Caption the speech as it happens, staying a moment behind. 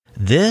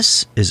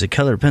This is a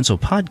Colored Pencil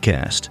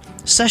Podcast,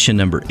 session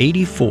number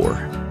 84.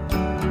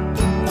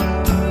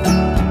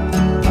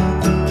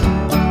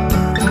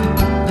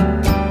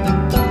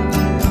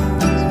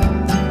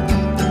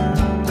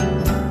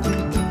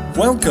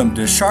 Welcome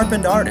to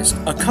Sharpened Artist,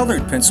 a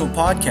Colored Pencil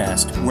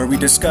Podcast, where we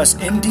discuss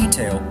in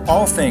detail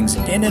all things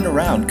in and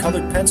around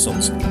colored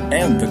pencils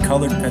and the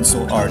colored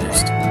pencil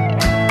artist.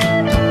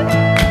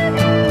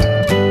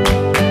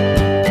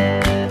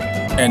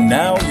 And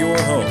now your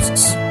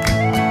hosts,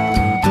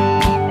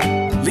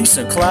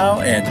 Lisa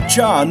Clow and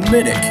John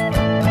Middick.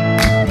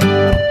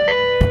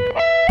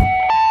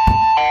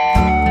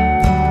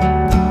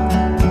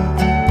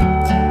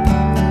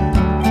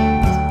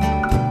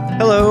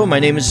 Hello, my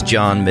name is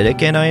John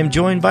Middick, and I am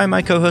joined by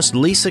my co-host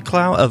Lisa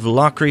Clow of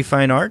Lockery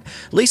Fine Art.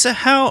 Lisa,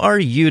 how are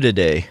you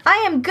today? I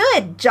am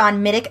good,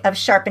 John Middick of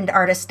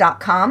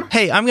SharpenedArtist.com.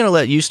 Hey, I'm going to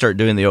let you start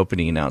doing the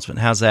opening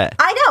announcement. How's that?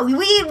 I know,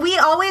 we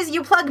always,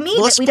 you plug me,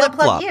 but we don't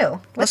plug you.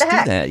 What the heck?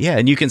 Let's do that, yeah,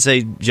 and you can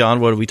say, John,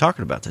 what are we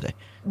talking about today?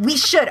 We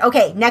should.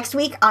 Okay, next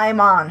week I'm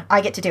on.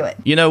 I get to do it.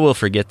 You know we'll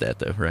forget that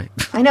though, right?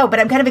 I know, but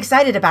I'm kind of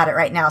excited about it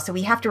right now, so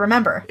we have to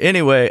remember.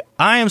 Anyway,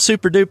 I am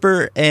super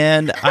duper,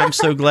 and I'm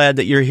so glad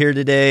that you're here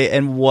today.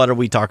 And what are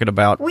we talking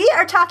about? We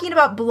are talking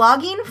about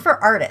blogging for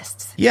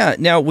artists. Yeah,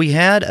 now we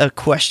had a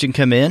question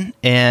come in,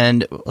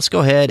 and let's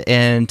go ahead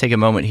and take a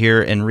moment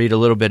here and read a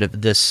little bit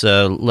of this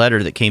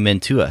letter that came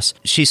in to us.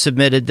 She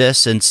submitted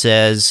this and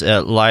says,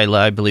 Lila,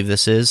 I believe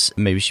this is,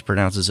 maybe she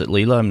pronounces it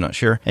Lila, I'm not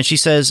sure. And she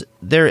says,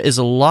 there is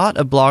a lot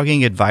of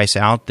blogging advice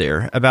out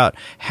there about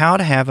how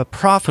to have a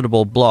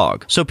profitable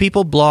blog. So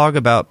people blog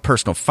about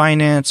personal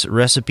finance,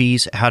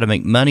 recipes, how to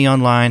make money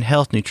online,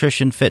 health,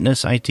 nutrition,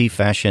 fitness, IT,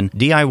 fashion,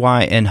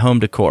 DIY, and home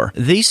decor.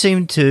 These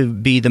seem to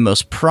be the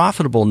most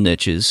profitable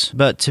niches,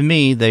 but to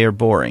me, they are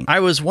boring. I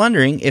was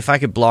wondering if I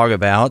could blog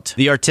about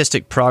the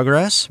artistic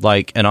progress,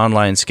 like an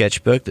online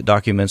sketchbook that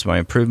documents my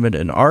improvement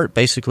in art,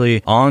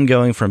 basically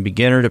ongoing from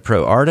beginner to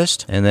pro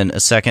artist. And then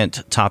a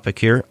second topic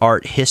here,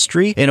 art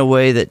history, in a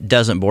way that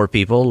doesn't bore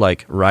people,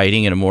 like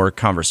writing in a more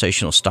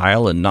conversational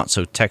style and not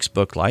so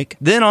textbook-like.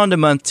 Then on to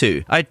month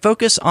 2. I'd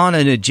focus on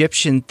an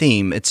Egyptian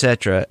theme,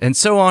 etc., and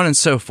so on and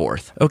so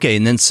forth. Okay,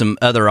 and then some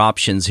other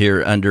options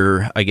here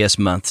under, I guess,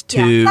 month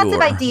 2 yeah, lots or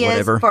of ideas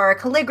whatever. For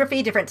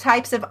calligraphy, different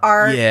types of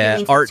art.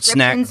 Yeah, art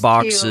snack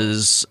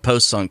boxes,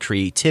 posts on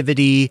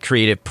creativity,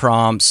 creative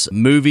prompts,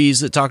 movies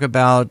that talk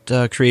about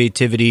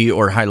creativity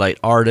or highlight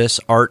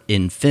artists, art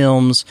in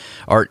films,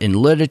 art in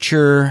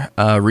literature,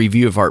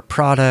 review of art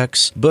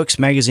products, books,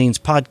 magazines,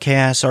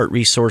 podcasts, art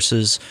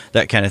resources,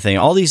 that kind of thing.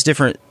 All these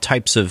different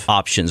types of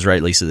options,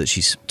 right, Lisa, that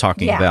she's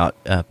talking about,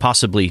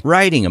 possibly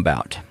writing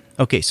about.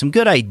 Okay, some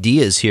good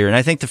ideas here, and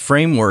I think the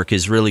framework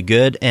is really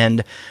good,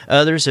 and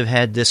others have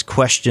had this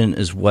question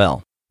as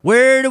well.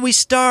 Where do we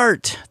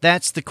start?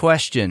 That's the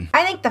question.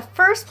 I think the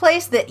first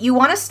place that you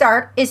want to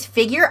start is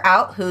figure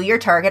out who your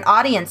target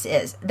audience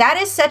is. That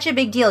is such a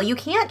big deal. You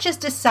can't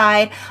just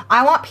decide,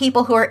 I want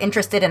people who are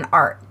interested in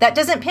art. That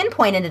doesn't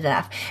pinpoint it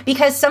enough,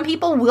 because some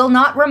people will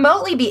not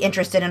remotely be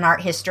interested in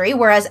art history,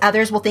 whereas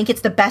others will think it's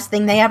the best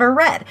thing they ever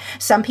read.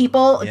 Some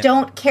people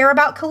don't care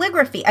about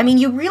calligraphy. I mean,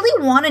 you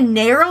really want to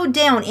narrow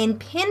down and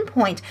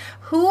pinpoint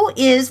who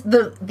is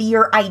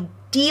your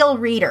ideal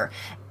reader.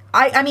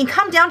 I mean,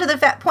 come down to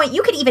the point,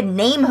 you could even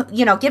name,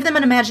 give them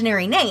an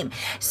imaginary name.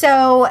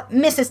 So,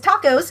 Mrs.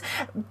 Tacos,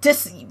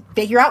 just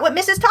figure out what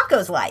Mrs.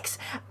 Tacos likes.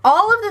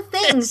 All of the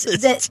things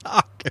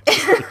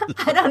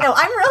I don't know.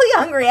 I'm really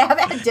hungry. I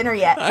haven't had dinner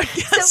yet.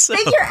 So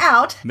figure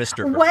out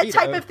what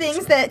type of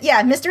things that,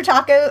 Mr.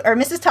 Taco or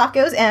Mrs.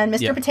 Tacos and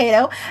Mr.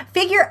 Potato,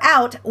 figure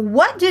out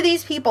what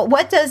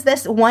does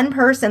this one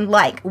person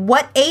like?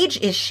 What age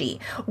is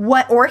she?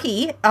 Or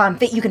he?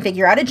 You can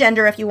figure out a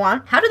gender if you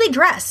want. How do they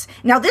dress?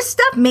 Now, this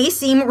stuff may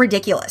seem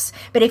ridiculous,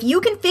 but if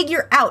you can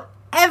figure out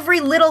every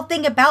little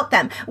thing about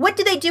them. What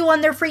do they do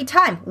on their free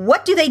time?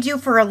 What do they do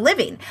for a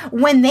living?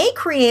 When they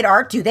create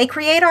art, do they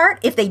create art?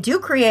 If they do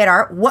create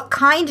art, what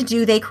kind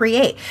do they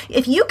create?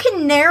 If you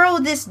can narrow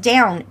this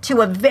down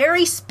to a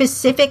very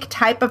specific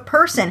type of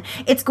person,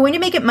 it's going to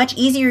make it much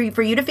easier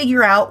for you to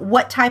figure out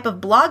what type of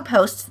blog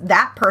posts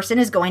that person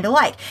is going to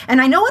like.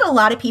 And I know what a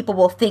lot of people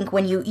will think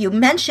when you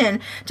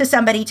mention to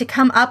somebody to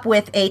come up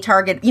with a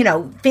target,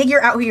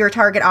 figure out who your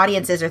target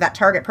audience is or that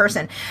target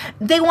person.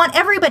 They want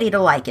everybody to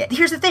like it.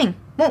 Here's the thing.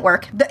 Won't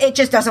work. It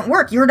just doesn't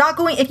work.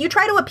 If you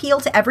try to appeal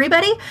to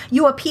everybody,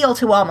 you appeal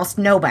to almost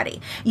nobody.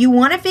 You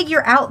want to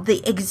figure out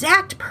the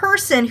exact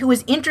person who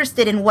is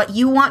interested in what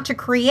you want to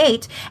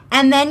create,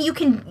 and then you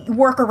can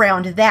work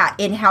around that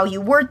in how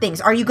you word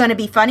things. Are you going to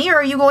be funny or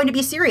are you going to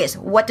be serious?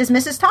 What does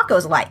Mrs.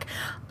 Tacos like?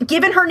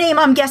 Given her name,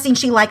 I'm guessing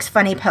she likes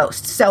funny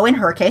posts. So in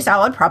her case,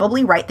 I would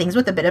probably write things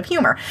with a bit of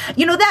humor.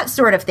 That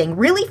sort of thing.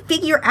 Really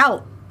figure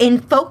out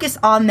and focus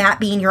on that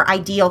being your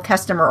ideal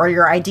customer or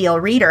your ideal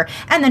reader,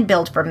 and then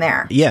build from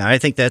there. Yeah, I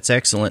think that's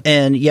excellent.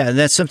 And yeah,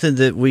 that's something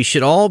that we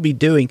should all be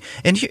doing.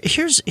 And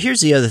here's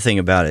the other thing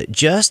about it.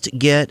 Just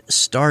get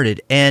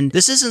started. And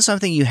this isn't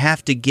something you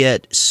have to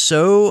get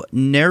so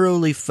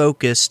narrowly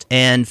focused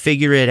and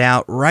figure it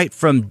out right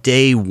from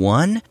day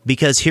one,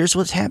 because here's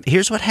what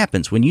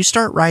happens. When you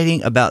start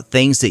writing about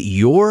things that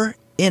you're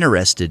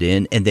interested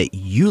in and that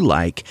you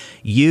like,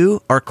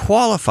 you are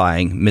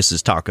qualifying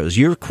Mrs. Tacos.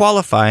 You're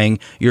qualifying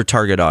your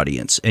target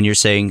audience, and you're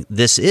saying,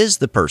 this is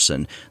the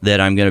person that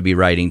I'm going to be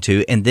writing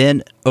to. And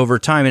then over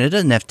time, and it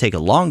doesn't have to take a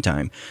long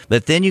time,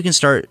 but then you can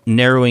start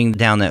narrowing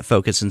down that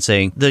focus and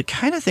saying, the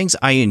kind of things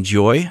I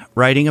enjoy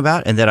writing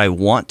about and that I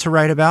want to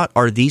write about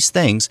are these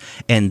things,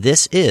 and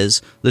this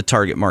is the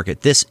target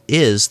market. This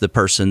is the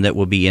person that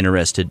will be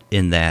interested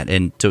in that.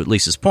 And to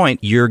Lisa's point,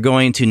 you're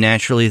going to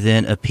naturally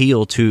then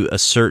appeal to a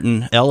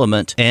certain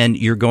element, and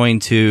you're going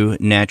to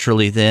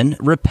naturally then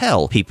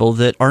repel people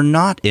that are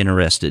not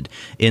interested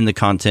in the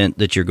content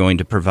that you're going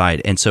to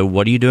provide. And so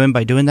what are you doing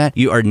by doing that?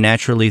 You are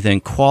naturally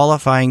then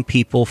qualifying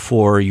people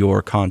for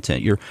your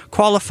content. You're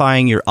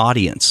qualifying your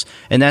audience,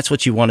 and that's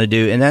what you want to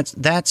do. And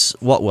that's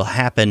what will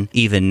happen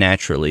even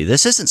naturally.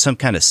 This isn't some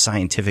kind of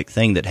scientific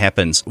thing that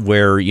happens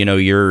where,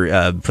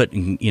 you're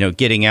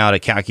getting out a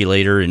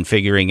calculator and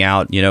figuring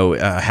out,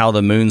 how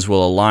the moons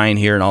will align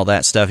here and all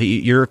that stuff.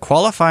 You're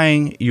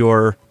qualifying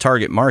your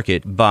target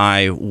market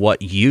by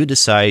what you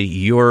decide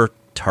your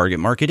target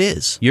market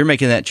is. You're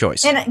making that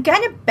choice. And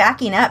kind of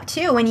backing up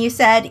too, when you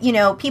said,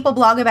 people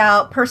blog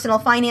about personal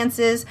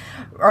finances,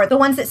 or the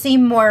ones that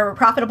seem more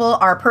profitable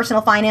are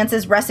personal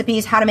finances,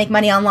 recipes, how to make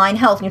money online,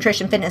 health,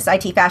 nutrition, fitness,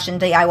 IT, fashion,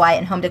 DIY,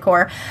 and home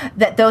decor,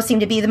 that those seem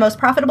to be the most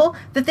profitable.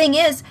 The thing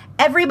is,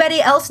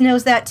 everybody else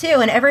knows that too,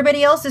 and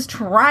everybody else is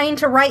trying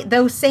to write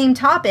those same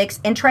topics,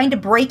 and trying to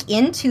break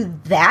into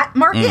that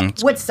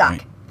market would suck.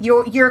 Right.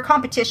 Your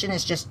competition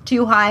is just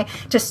too high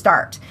to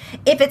start.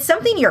 If it's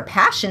something you're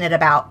passionate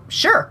about,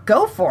 sure,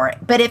 go for it.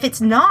 But if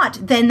it's not,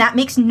 then that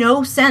makes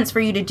no sense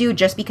for you to do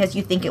just because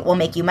you think it will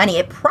make you money.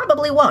 It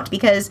probably won't,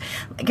 because,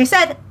 like I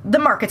said, the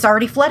market's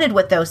already flooded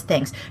with those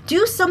things.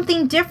 Do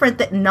something different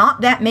that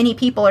not that many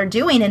people are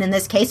doing. And in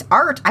this case,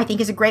 art, I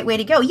think, is a great way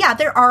to go. Yeah,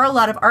 there are a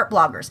lot of art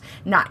bloggers.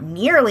 Not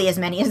nearly as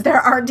many as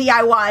there are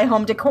DIY,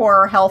 home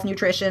decor, health,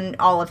 nutrition,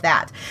 all of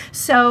that.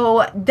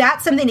 So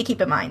that's something to keep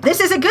in mind.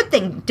 This is a good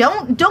thing.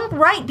 Don't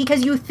write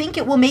because you think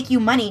it will make you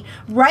money.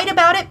 Write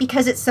about it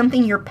because it's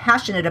something you're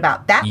passionate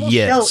about. That will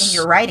show in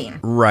your writing.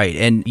 Right.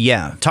 And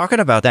yeah, talking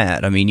about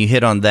that, I mean, you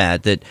hit on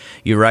that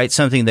you write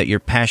something that you're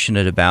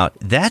passionate about.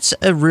 That's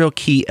a real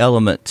key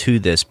element to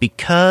this,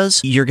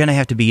 because you're going to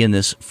have to be in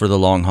this for the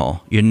long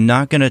haul. You're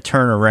not going to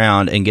turn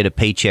around and get a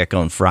paycheck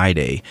on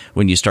Friday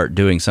when you start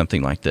doing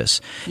something like this.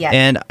 Yes.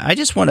 And I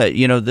just want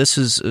to, this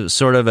is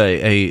sort of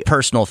a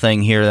personal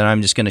thing here that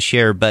I'm just going to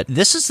share, but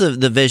this is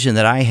the vision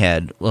that I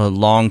had a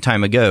long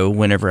time ago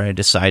whenever I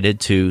decided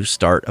to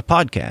start a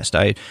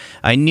podcast.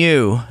 I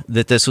knew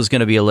that this was going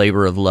to be a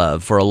labor of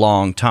love for a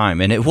long time,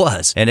 and it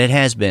was, and it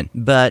has been.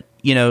 But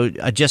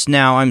just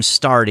now I'm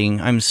starting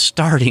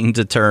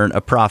to turn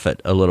a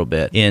profit a little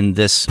bit in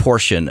this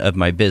portion of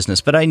my business.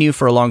 But I knew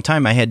for a long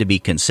time I had to be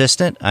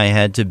consistent. I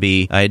had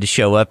to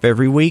show up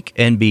every week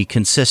and be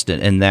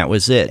consistent, and that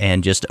was it.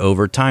 And just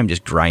over time,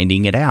 just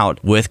grinding it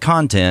out with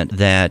content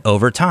that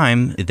over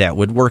time that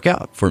would work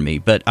out for me.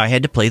 But I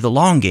had to play the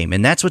long game,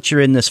 and that's what you're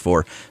in this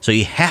for. So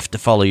you have to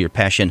follow your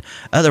passion.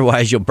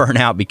 Otherwise, you'll burn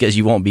out because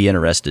you won't be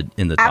interested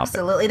in the topic.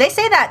 Absolutely. They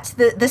say that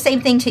the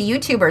same thing to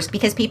YouTubers,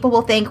 because people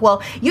will think, well,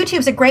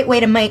 YouTube's a great way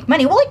to make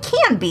money. Well, it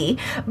can be,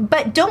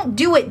 but don't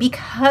do it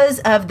because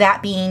of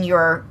that being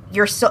your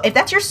if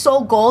that's your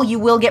sole goal, you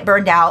will get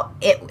burned out.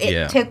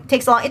 It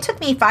takes long. It took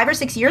me 5 or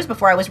 6 years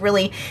before I was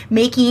really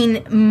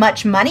making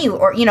much money,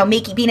 or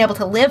being able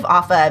to live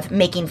off of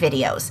making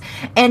videos.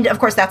 And of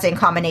course, that's in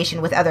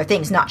combination with other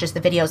things, not just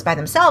the videos by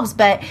themselves.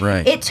 But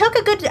It took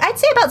I'd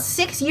say about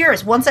 6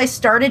 years once I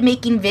started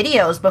making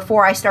videos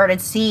before I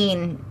started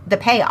seeing the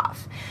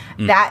payoff.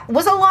 That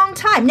was a long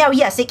time. Now,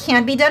 yes, it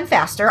can be done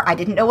faster. I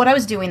didn't know what I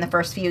was doing the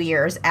first few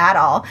years at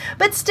all.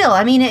 But still,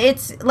 I mean,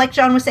 it's like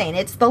John was saying,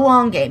 it's the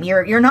long game.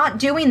 You're not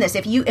doing this.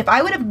 If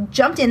I would have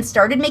jumped in,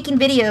 started making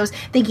videos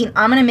thinking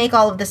I'm going to make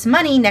all of this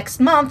money next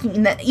month,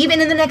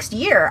 even in the next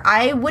year,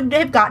 I would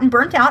have gotten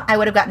burnt out. I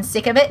would have gotten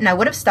sick of it, and I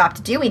would have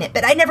stopped doing it.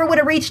 But I never would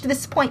have reached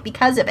this point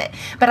because of it.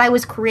 But I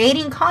was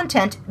creating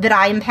content that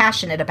I am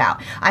passionate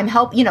about. I'm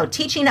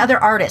teaching other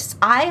artists.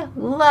 I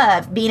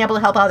love being able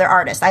to help other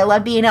artists. I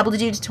love being able to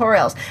do tutorials.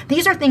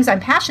 These are things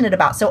I'm passionate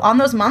about. So on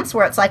those months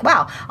where it's like,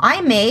 wow,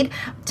 I made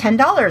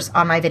 $10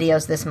 on my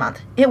videos this month,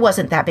 it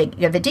wasn't that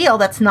big of a deal.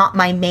 That's not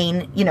my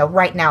main,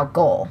 right now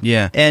goal.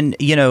 Yeah. And,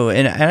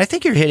 and I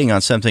think you're hitting on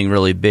something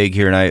really big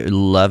here. And I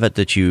love it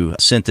that you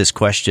sent this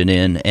question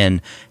in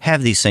and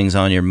have these things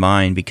on your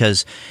mind,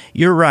 because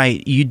you're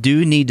right. You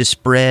do need to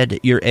spread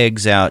your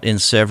eggs out in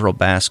several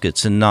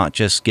baskets and not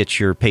just get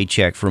your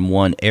paycheck from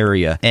one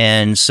area.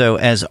 And so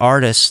as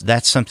artists,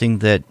 that's something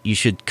that you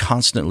should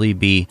constantly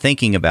be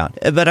thinking about.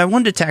 about. But I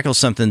wanted to tackle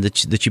something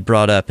that you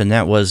brought up, and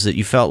that was that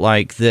you felt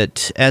like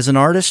that as an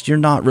artist, you're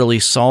not really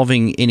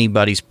solving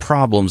anybody's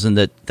problems, and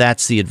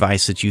that's the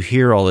advice that you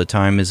hear all the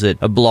time, is that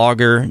a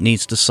blogger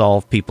needs to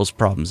solve people's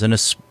problems. And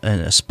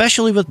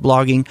especially with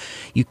blogging,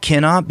 you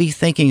cannot be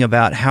thinking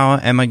about how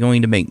am I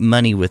going to make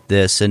money with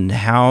this, and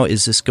how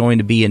is this going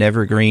to be an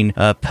evergreen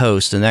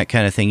post and that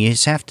kind of thing. You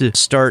just have to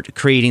start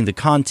creating the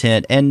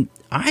content, and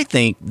I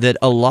think that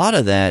a lot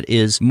of that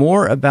is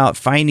more about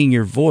finding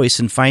your voice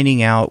and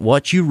finding out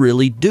what you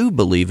really do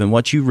believe and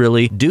what you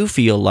really do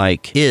feel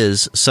like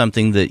is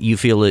something that you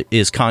feel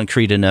is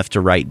concrete enough to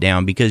write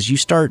down, because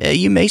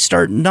you may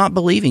start not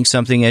believing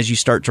something as you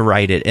start to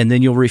write it, and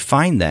then you'll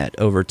refine that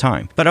over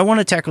time. But I want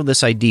to tackle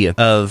this idea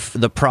of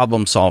the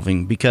problem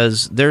solving,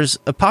 because there's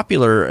a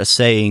popular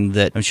saying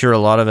that I'm sure a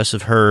lot of us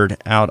have heard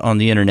out on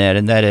the internet,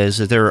 and that is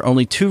that there are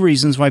only two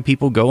reasons why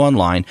people go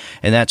online,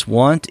 and that's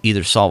one, to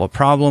either solve a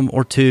problem,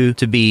 or two,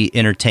 to be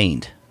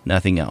entertained,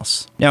 nothing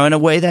else. Now, in a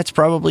way, that's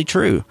probably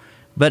true.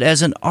 But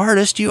as an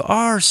artist, you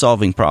are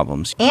solving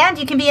problems. And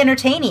you can be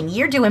entertaining.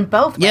 You're doing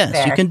both. Yes,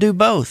 there. You can do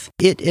both.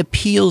 It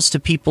appeals to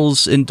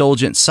people's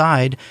indulgent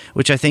side,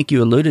 which I think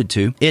you alluded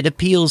to. It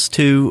appeals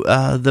to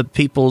the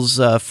people's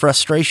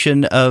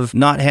frustration of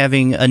not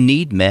having a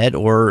need met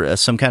or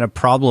some kind of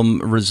problem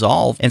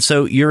resolved. And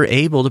so you're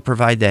able to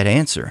provide that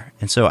answer.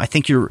 And so I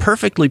think you're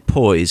perfectly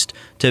poised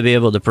to be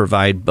able to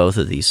provide both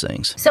of these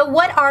things. So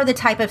what are the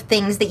type of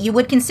things that you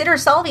would consider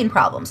solving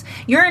problems?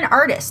 You're an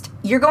artist.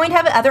 You're going to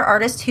have other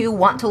artists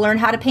who want to learn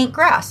how to paint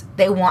grass.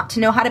 They want to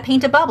know how to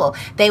paint a bubble.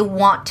 They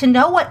want to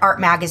know what art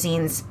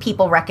magazines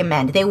people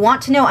recommend. They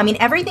want to know,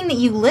 everything that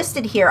you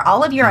listed here,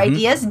 all of your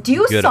ideas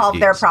do Good solve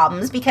ideas. their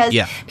problems, because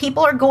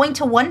people are going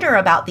to wonder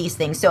about these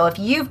things. So if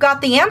you've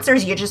got the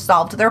answers, you just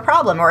solved their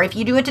problem. Or if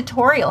you do a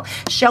tutorial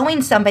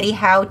showing somebody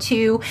how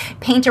to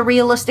paint a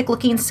realistic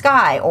looking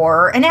sky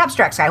or an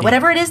abstract sky,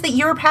 whatever it is that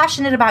you're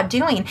passionate about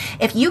doing,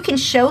 if you can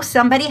show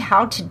somebody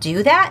how to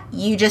do that,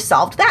 you just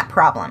solved that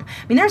problem.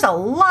 There's a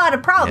lot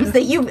of problems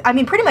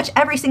that pretty much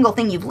every single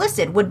thing you've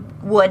listed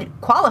would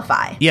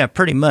qualify. Yeah,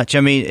 pretty much.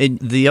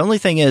 The only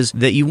thing is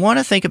that you want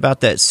to think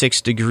about that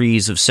 6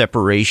 degrees of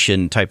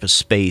separation type of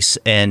space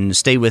and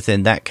stay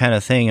within that kind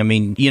of thing.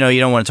 You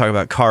don't want to talk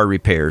about car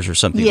repairs or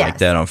something like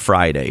that on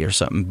Friday or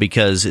something,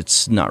 because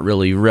it's not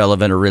really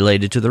relevant or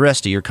related to the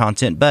rest of your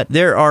content. But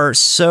there are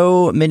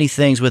so many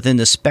things within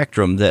the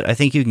spectrum that I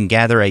think you can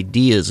gather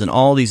ideas in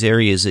all these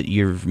areas that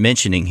you're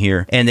mentioning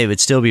here, and they would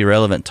still be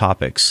relevant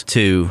topics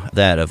to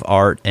that of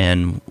art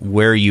and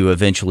where you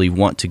eventually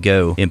want to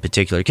go in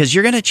particular, because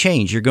you're going to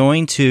change. You're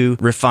going to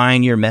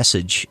refine your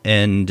message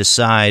and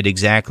decide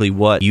exactly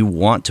what you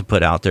want to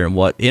put out there and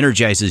what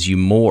energizes you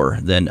more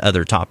than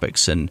other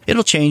topics. And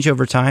it'll change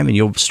over time, and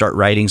you'll start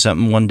writing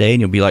something one day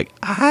and you'll be like,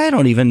 I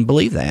don't even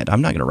believe that.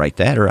 I'm not going to write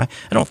that, or I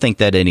don't think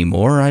that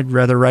anymore. I'd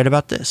rather write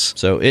about this.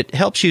 So it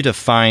helps you to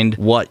find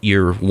what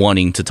you're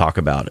wanting to talk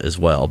about as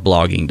well.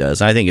 Blogging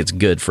does. I think it's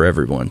good for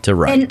everyone to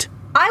write. And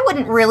I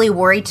wouldn't really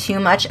worry too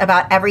much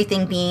about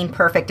everything being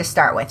perfect to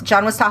start with.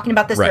 John was talking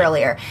about this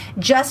earlier.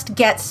 Just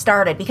get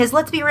started, because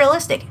let's be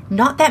realistic.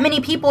 Not that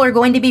many people are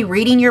going to be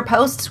reading your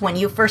posts when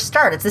you first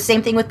start. It's the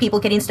same thing with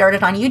people getting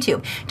started on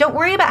YouTube. Don't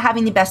worry about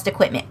having the best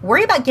equipment.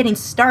 Worry about getting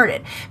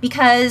started,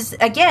 because,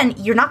 again,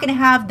 you're not going to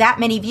have that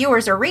many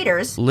viewers or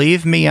readers.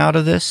 Leave me out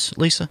of this,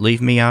 Lisa.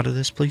 Leave me out of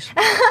this, please.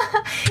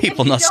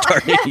 People not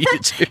starting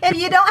YouTube. If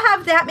you don't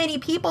have that many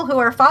people who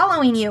are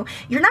following you,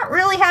 you're not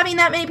really having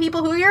that many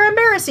people who you're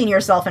embarrassing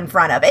yourself in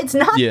front of. It's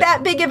not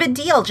that big of a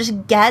deal.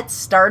 Just get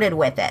started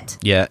with it.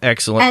 Yeah,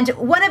 excellent. And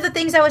one of the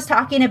things I was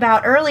talking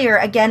about earlier,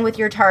 again with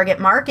your target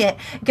market,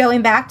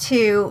 going back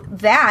to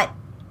that,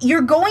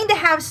 you're going to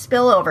have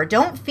spillover.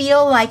 Don't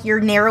feel like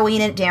you're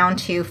narrowing it down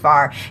too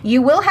far.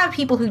 You will have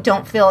people who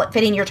don't feel it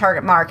fitting your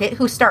target market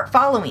who start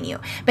following you,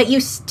 but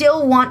you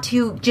still want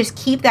to just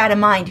keep that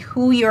in mind,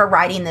 who you're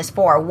writing this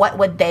for, what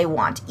would they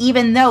want,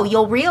 even though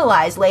you'll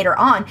realize later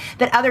on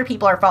that other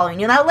people are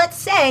following you. Now, let's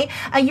say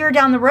a year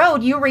down the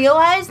road, you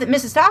realize that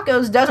Mrs.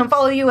 Tacos doesn't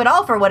follow you at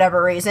all for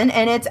whatever reason,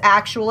 and it's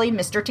actually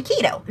Mr.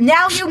 Taquito.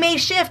 Now you may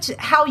shift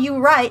how you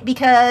write,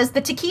 because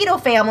the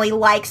Taquito family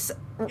likes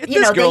Get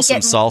this girl some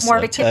salsa, more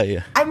of a tell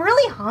you. I'm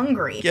really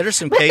hungry. Get her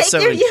some queso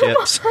and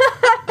chips.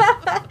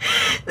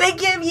 They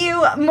give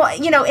you more,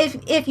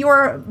 if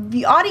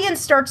the audience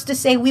starts to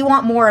say, we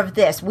want more of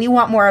this, we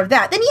want more of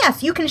that, then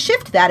yes, you can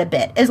shift that a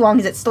bit, as long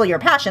as it's still your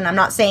passion. I'm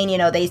not saying,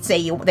 they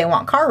say they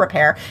want car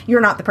repair. You're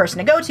not the person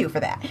to go to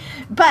for that.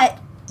 But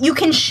you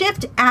can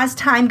shift as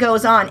time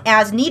goes on,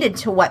 as needed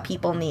to what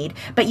people need,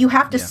 but you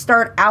have to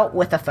start out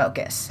with a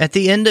focus. At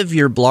the end of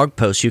your blog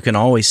post, you can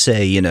always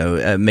say,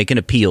 make an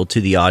appeal to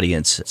the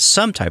audience,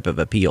 some type of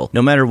appeal,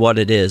 no matter what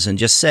it is, and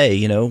just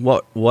say,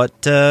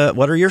 what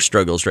are your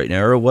struggles right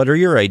now, or what are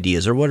your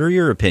ideas, or what are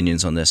your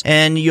opinions on this?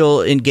 And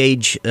you'll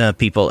engage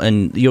people,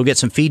 and you'll get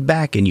some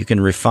feedback, and you can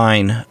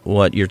refine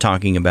what you're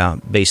talking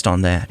about based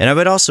on that. And I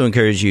would also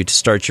encourage you to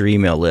start your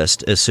email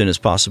list as soon as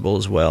possible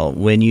as well.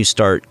 When you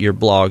start your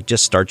blog,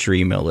 just start start your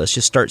email list.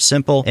 Just start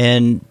simple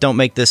and don't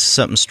make this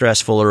something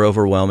stressful or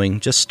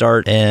overwhelming. Just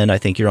start, and I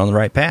think you're on the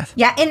right path.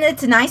 Yeah, and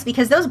it's nice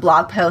because those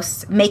blog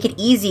posts make it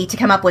easy to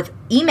come up with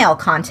email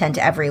content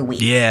every week.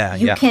 Yeah,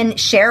 you can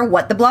share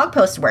what the blog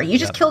posts were. You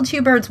just killed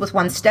two birds with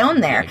one stone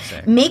there. Yeah,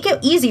 exactly. Make it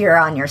easier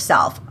on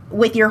yourself.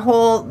 With your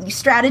whole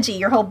strategy,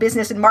 your whole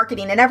business and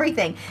marketing and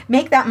everything,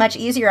 make that much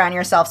easier on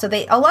yourself. So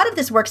a lot of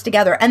this works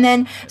together. And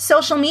then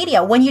social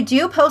media, when you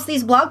do post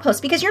these blog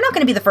posts, because you're not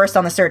going to be the first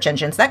on the search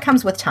engines, that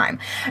comes with time.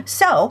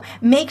 So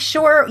make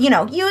sure,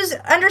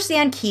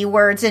 understand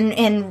keywords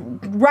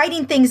and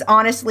writing things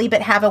honestly,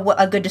 but have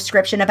a good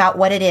description about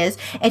what it is.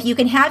 If you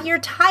can have your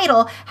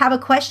title, have a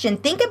question,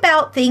 think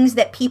about things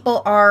that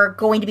people are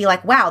going to be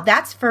like, wow,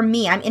 that's for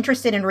me. I'm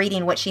interested in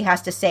reading what she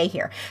has to say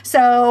here.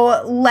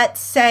 So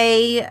let's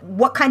say,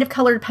 what kind of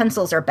colored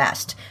pencils are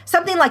best?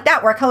 Something like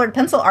that, where a colored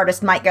pencil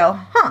artist might go,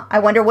 I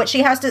wonder what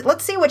she has to,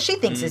 let's see what she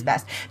thinks is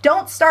best.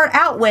 Don't start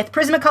out with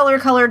Prismacolor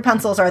colored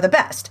pencils are the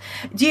best.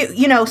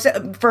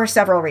 For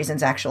several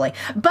reasons, actually.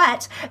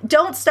 But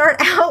don't start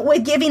out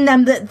with giving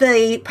them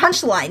the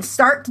punchline.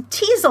 Start to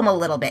tease them a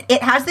little bit.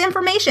 It has the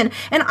information.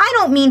 And I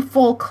don't mean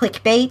full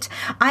clickbait.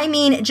 I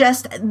mean,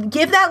 just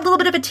give that little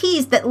bit of a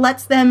tease that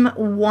lets them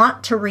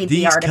want to read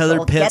the article. These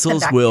colored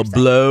pencils will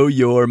blow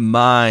your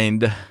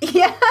mind.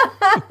 Yeah.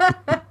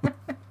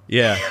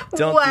 Yeah.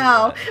 Don't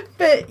wow.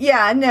 But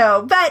yeah,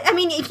 no. But I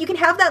mean, if you can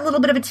have that little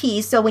bit of a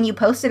tease, so when you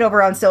post it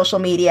over on social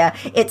media,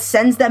 it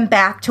sends them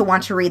back to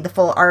want to read the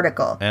full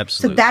article.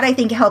 Absolutely. So that I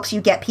think helps you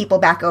get people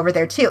back over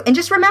there too. And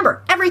just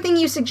remember, everything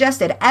you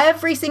suggested,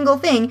 every single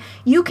thing,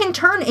 you can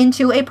turn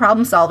into a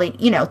problem solving.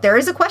 There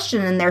is a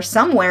question in there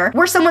somewhere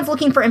where someone's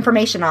looking for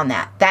information on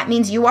that. That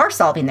means you are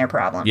solving their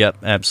problem. Yep,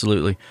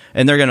 absolutely.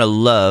 And they're going to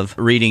love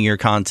reading your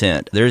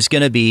content. There's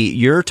going to be,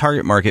 your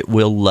target market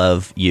will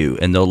love you,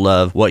 and they'll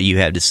love what you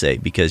have to say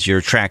because you're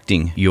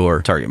attracting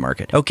your target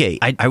market. Okay,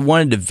 I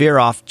wanted to veer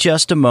off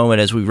just a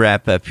moment as we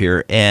wrap up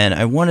here, and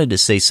I wanted to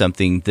say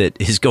something that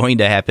is going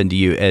to happen to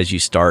you as you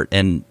start.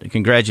 And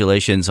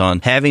congratulations on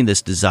having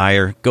this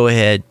desire. Go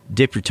ahead,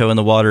 dip your toe in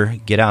the water,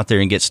 get out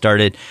there and get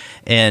started,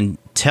 and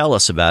tell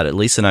us about it.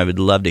 Lisa and I would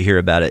love to hear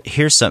about it.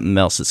 Here's something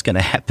else that's going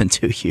to happen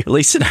to you.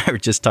 Lisa and I were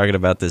just talking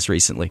about this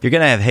recently. You're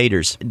going to have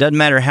haters. It doesn't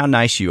matter how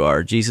nice you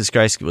are. Jesus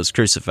Christ was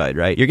crucified,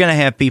 right? You're going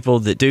to have people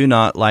that do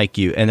not like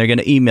you, and they're going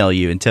to email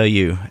you and tell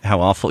you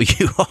how awful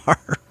you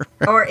are.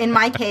 Or in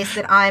my case,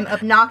 that I'm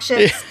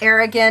obnoxious,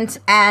 arrogant,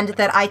 and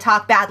that I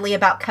talk badly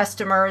about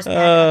customers and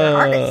other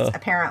artists,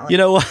 apparently. You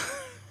know what?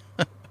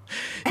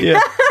 Yeah.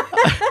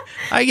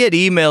 I get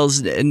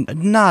emails,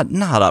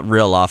 not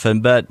real often,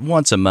 but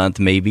once a month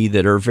maybe,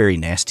 that are very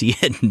nasty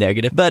and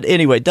negative. But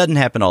anyway, it doesn't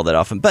happen all that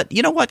often. But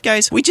you know what,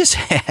 guys? We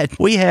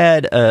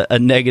had a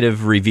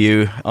negative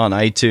review on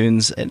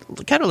iTunes, and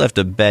it kind of left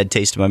a bad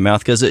taste in my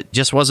mouth because it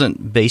just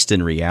wasn't based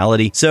in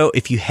reality. So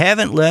if you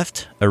haven't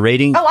left a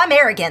rating... Oh, I'm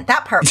arrogant.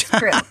 That part's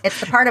true. It's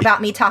the part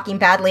about me talking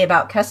badly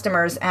about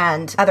customers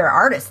and other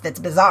artists that's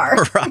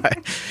bizarre.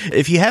 Right.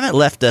 If you haven't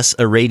left us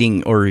a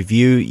rating or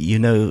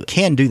review,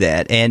 can do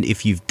that. And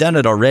if you've done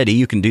it already,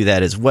 you can do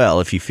that as well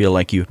if you feel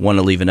like you want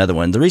to leave another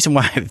one. The reason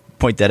why I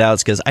point that out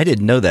is because I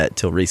didn't know that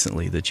till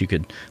recently, that you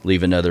could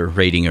leave another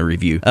rating or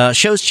review.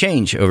 Shows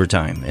change over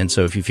time, and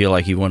so if you feel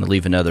like you want to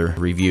leave another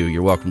review,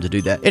 you're welcome to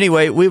do that.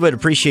 Anyway, we would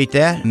appreciate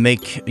that.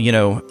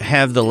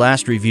 Have the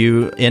last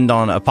review end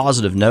on a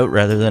positive note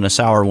rather than a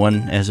sour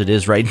one, as it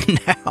is right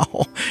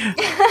now.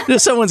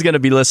 Someone's going to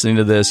be listening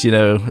to this,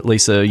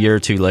 Lisa, a year or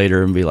two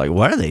later and be like,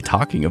 what are they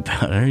talking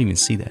about? I didn't even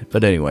see that.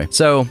 But anyway,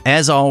 so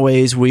as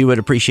always, we would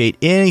appreciate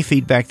any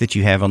feedback that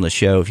you have on the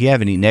show. If you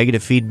have any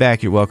negative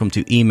feedback, you're welcome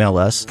to email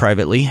us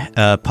privately,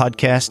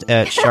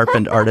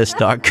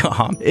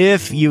 podcast@sharpenedartist.com.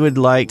 If you would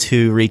like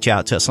to reach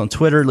out to us on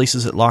Twitter,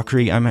 Lisa's at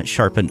Lockery, I'm at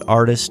Sharpened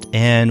Artist,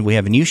 and we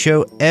have a new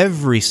show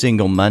every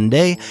single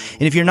Monday.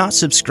 And if you're not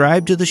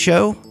subscribed to the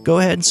show, go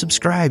ahead and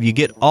subscribe. You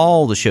get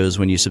all the shows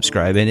when you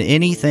subscribe, and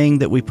anything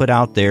that we put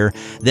out there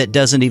that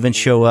doesn't even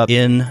show up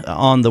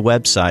on the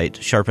website,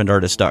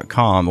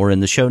 sharpenedartist.com, or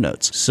in the show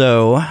notes.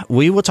 So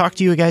we will talk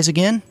to you guys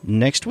again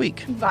next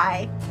week.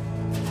 Bye.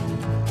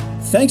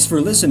 Thanks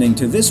for listening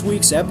to this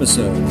week's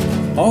episode.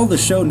 All the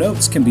show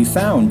notes can be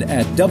found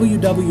at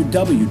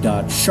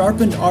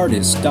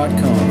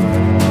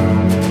www.sharpenedartist.com.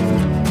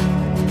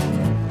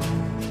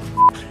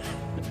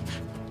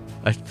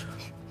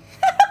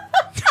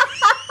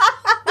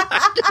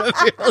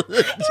 You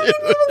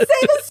didn't even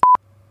say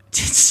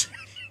this.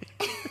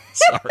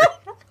 Sorry.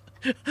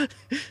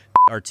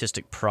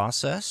 Artistic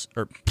process?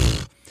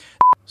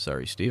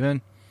 Sorry,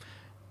 Steven.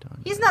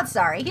 He's not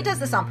sorry. He does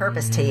this on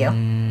purpose to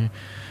you.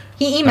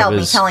 He emailed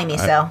me telling me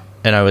so.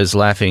 And I was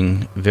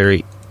laughing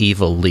very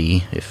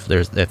evilly, if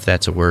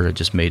that's a word. I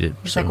just made it.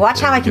 He's like, watch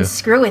how I can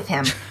screw with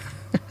him.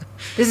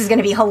 This is going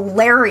to be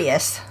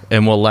hilarious.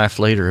 And we'll laugh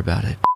later about it.